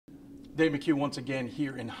Dave McHugh once again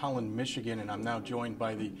here in Holland, Michigan, and I'm now joined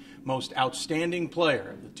by the most outstanding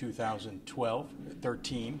player of the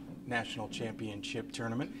 2012-13 National Championship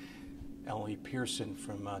Tournament, Ellie Pearson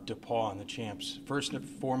from DePauw and the champs. First and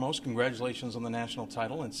foremost, congratulations on the national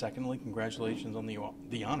title, and secondly, congratulations on the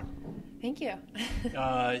honor. Thank you.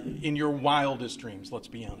 In your wildest dreams, let's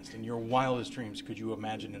be honest, in your wildest dreams, could you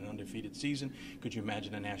imagine an undefeated season? Could you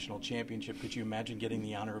imagine a national championship? Could you imagine getting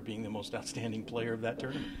the honor of being the most outstanding player of that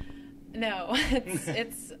tournament? No,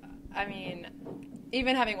 it's I mean,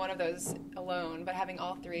 even having one of those alone, but having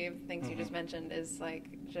all three of the things you just mentioned is like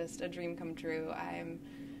just a dream come true. I'm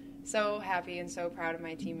so happy and so proud of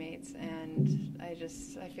my teammates, and I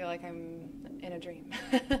feel like I'm in a dream.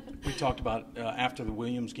 We talked about after the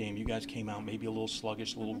Williams game, you guys came out maybe a little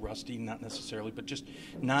sluggish, a little rusty, not necessarily, but just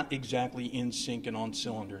not exactly in sync and on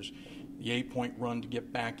cylinders. The 8-point run to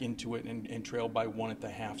get back into it and trail by 1 at the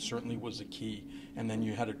half certainly was the key, and then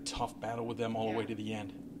you had a tough battle with them all the way to the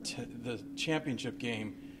end. The championship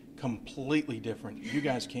game, completely different. You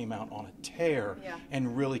guys came out on a tear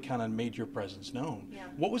and really kind of made your presence known. Yeah.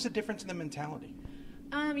 What was the difference in the mentality?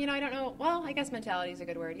 I don't know. Well, I guess mentality is a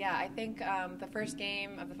good word. Yeah, I think the first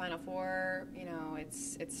game of the Final Four,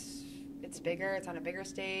 it's bigger. It's on a bigger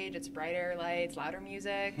stage. It's brighter lights, louder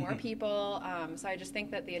music, more people. So I just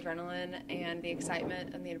think that the adrenaline and the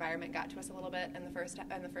excitement and the environment got to us a little bit in the first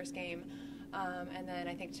game. And then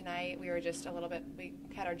I think tonight we were just we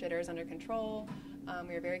had our jitters under control.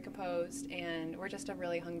 We were very composed, and we're just a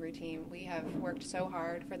really hungry team. We have worked so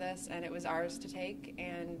hard for this, and it was ours to take,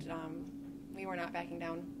 and we were not backing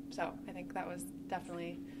down. So I think that was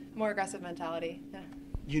definitely a more aggressive mentality. Yeah.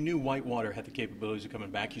 You knew Whitewater had the capabilities of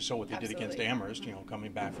coming back. You saw what they did against Amherst,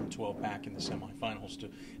 coming back from 12 back in the semifinals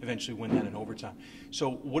to eventually win that in overtime.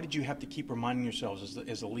 So what did you have to keep reminding yourselves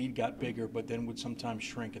as the lead got bigger, but then would sometimes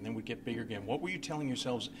shrink and then would get bigger again? What were you telling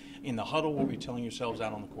yourselves in the huddle? What were you telling yourselves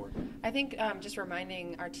out on the court? I think just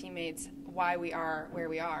reminding our teammates why we are where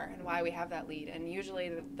we are and why we have that lead. And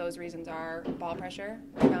usually those reasons are ball pressure,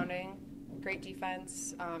 rebounding, great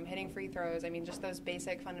defense, hitting free throws. I mean, just those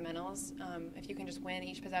basic fundamentals. If you can just win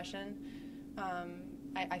each possession,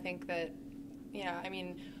 I think that,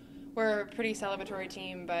 we're a pretty celebratory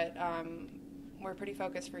team, but we're pretty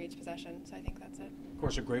focused for each possession, so I think that's it. Of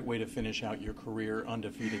course, a great way to finish out your career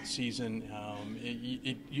undefeated season.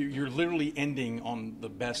 You're literally ending on the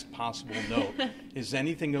best possible note. Is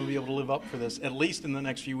anything going to be able to live up for this, at least in the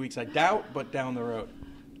next few weeks? I doubt, but down the road.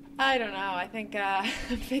 I don't know. I think I'm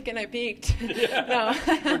thinking I peaked. Yeah. No.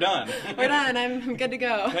 We're done. We're done. I'm good to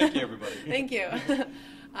go. Thank you, everybody. Thank you.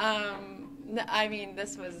 I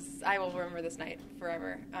will remember this night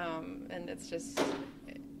forever. And it's just,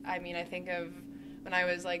 I think of when I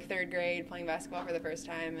was like third grade playing basketball for the first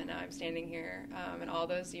time, and now I'm standing here, and all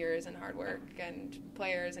those years and hard work and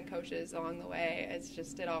players and coaches along the way.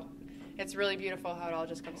 It's really beautiful how it all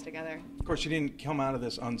just comes together. Of course, you didn't come out of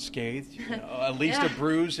this unscathed. At least a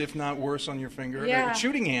bruise, if not worse, on your finger. Yeah.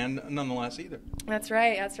 Shooting hand, nonetheless, either. That's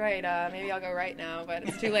right. Maybe I'll go right now, but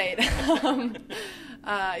it's too late.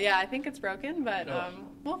 I think it's broken, but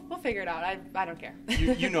we'll figure it out. I don't care.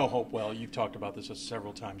 You know Hope well. You've talked about this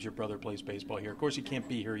several times. Your brother plays baseball here. Of course, he can't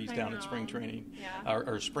be here. He's down in spring training,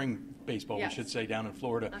 or spring baseball, we should say, down in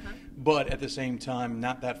Florida. But at the same time,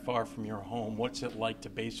 not that far from your home. What's it like to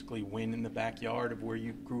basically win in the backyard of where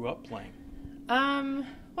you grew up playing?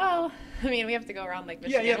 Well, we have to go around Lake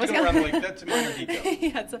Michigan. Yeah, you have to go around Lake. That's a minor detail.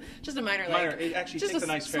 It's just a minor lake. It actually just takes a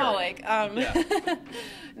nice small ferry. lake.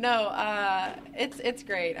 It's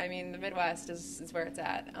great. The Midwest is where it's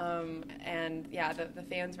at. The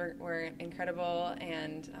fans were incredible,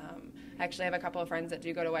 and I actually have a couple of friends that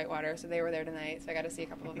do go to Whitewater, so they were there tonight, so I got to see a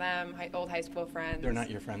couple of them, old high school friends. They're not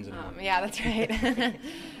your friends anymore. Yeah, that's right.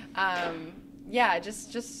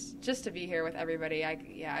 Just to be here with everybody.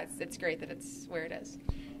 It's great that it's where it is.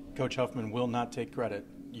 Coach Huffman will not take credit.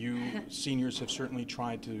 You seniors have certainly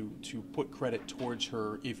tried to put credit towards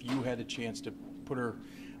her. If you had a chance to put her,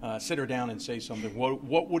 sit her down and say something,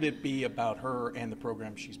 what would it be about her and the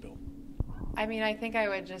program she's built? I think I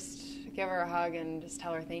would just give her a hug and just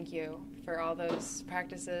tell her thank you for all those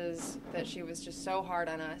practices that she was just so hard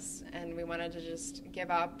on us, and we wanted to just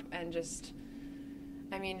give up and just.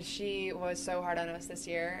 She was so hard on us this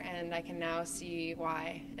year, and I can now see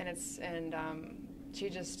why. She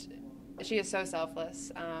is so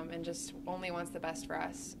selfless, and just only wants the best for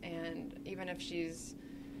us. And even if she's,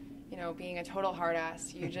 being a total hard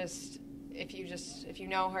ass, if you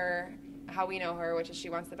know her, how we know her, which is she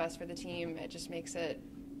wants the best for the team, it just makes it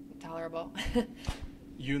tolerable.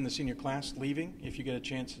 You and the senior class leaving, if you get a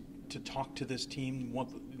chance to talk to this team, what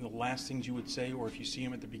the last things you would say, or if you see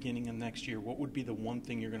them at the beginning of next year, what would be the one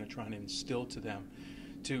thing you're going to try and instill to them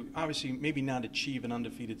to obviously maybe not achieve an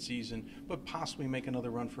undefeated season, but possibly make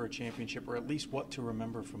another run for a championship, or at least what to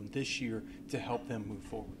remember from this year to help them move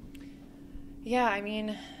forward? Yeah, I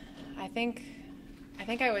mean, I think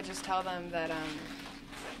I would just tell them that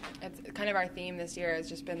it's kind of our theme this year has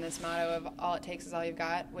just been this motto of all it takes is all you've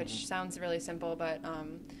got, which sounds really simple, but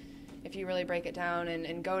if you really break it down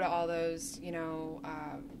and go to all those,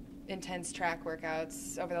 intense track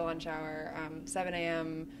workouts over the lunch hour, 7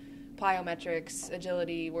 a.m., plyometrics,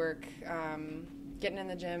 agility work, getting in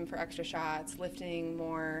the gym for extra shots, lifting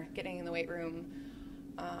more, getting in the weight room,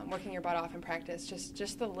 working your butt off in practice,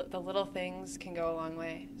 just the little things can go a long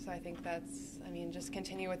way. So I think just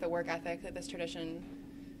continue with the work ethic that this tradition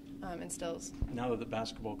instills. Now that the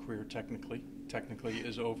basketball career technically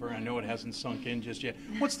is over, I know it hasn't sunk in just yet.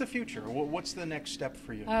 What's the future? What's the next step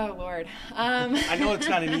for you? Oh, Lord. I know it's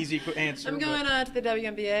not an easy answer. I'm going to the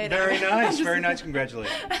WNBA. Very nice, very nice.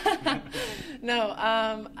 Congratulations.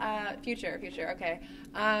 No, future. Okay.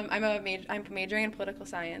 I'm majoring in political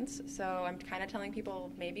science, so I'm kind of telling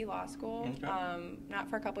people maybe law school. Okay. Not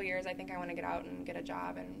for a couple years. I think I want to get out and get a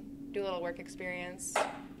job and do a little work experience.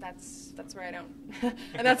 That's where I don't,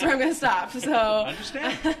 and that's where I'm going to stop. So,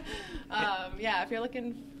 understand. Yeah, if you're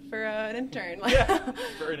looking for an intern. Yeah,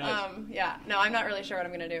 very nice. No, I'm not really sure what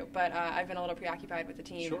I'm going to do, but I've been a little preoccupied with the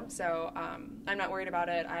team. Sure. So I'm not worried about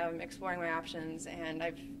it. I'm exploring my options, and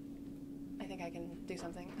I think I can do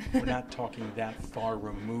something. We're not talking that far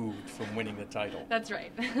removed from winning the title. That's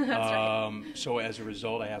right. Right. So as a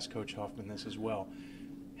result, I asked Coach Huffman this as well.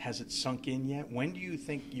 Has it sunk in yet? When do you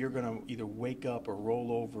think you're going to either wake up or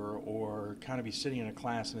roll over or kind of be sitting in a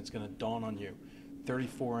class and it's going to dawn on you?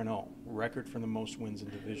 34-0, record for the most wins in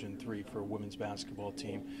Division III for a women's basketball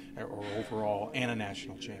team or overall, and a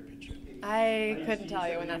national championship. I couldn't tell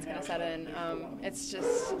you when that's going to set in. It's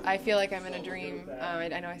just, I feel like I'm in a dream. I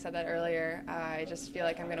know I said that earlier. I just feel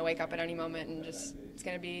like I'm going to wake up at any moment and just, it's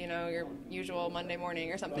going to be, your usual Monday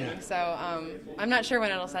morning or something. Yeah. So I'm not sure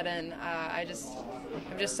when it'll set in. I'm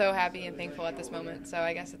just so happy and thankful at this moment. So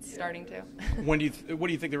I guess it's starting to. What do you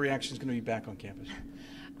think the reaction is going to be back on campus?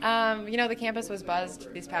 The campus was buzzed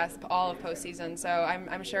all of postseason, so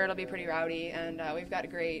I'm sure it'll be pretty rowdy, and we've got a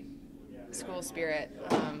great school spirit.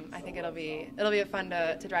 I think it'll be fun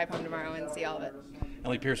to drive home tomorrow and see all of it.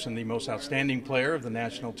 Ellie Pearson, the most outstanding player of the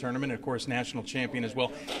national tournament, and of course, national champion as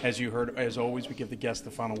well. As you heard, as always, we give the guests the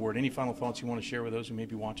final word. Any final thoughts you want to share with those who may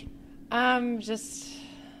be watching? It's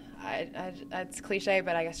cliche,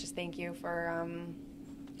 but I guess just thank you for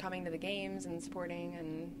coming to the games and supporting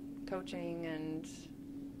and coaching, and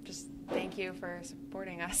just thank you for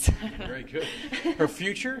supporting us. Very good. Her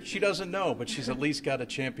future, she doesn't know, but she's at least got a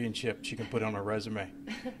championship she can put on her resume.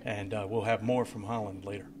 And we'll have more from Holland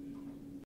later.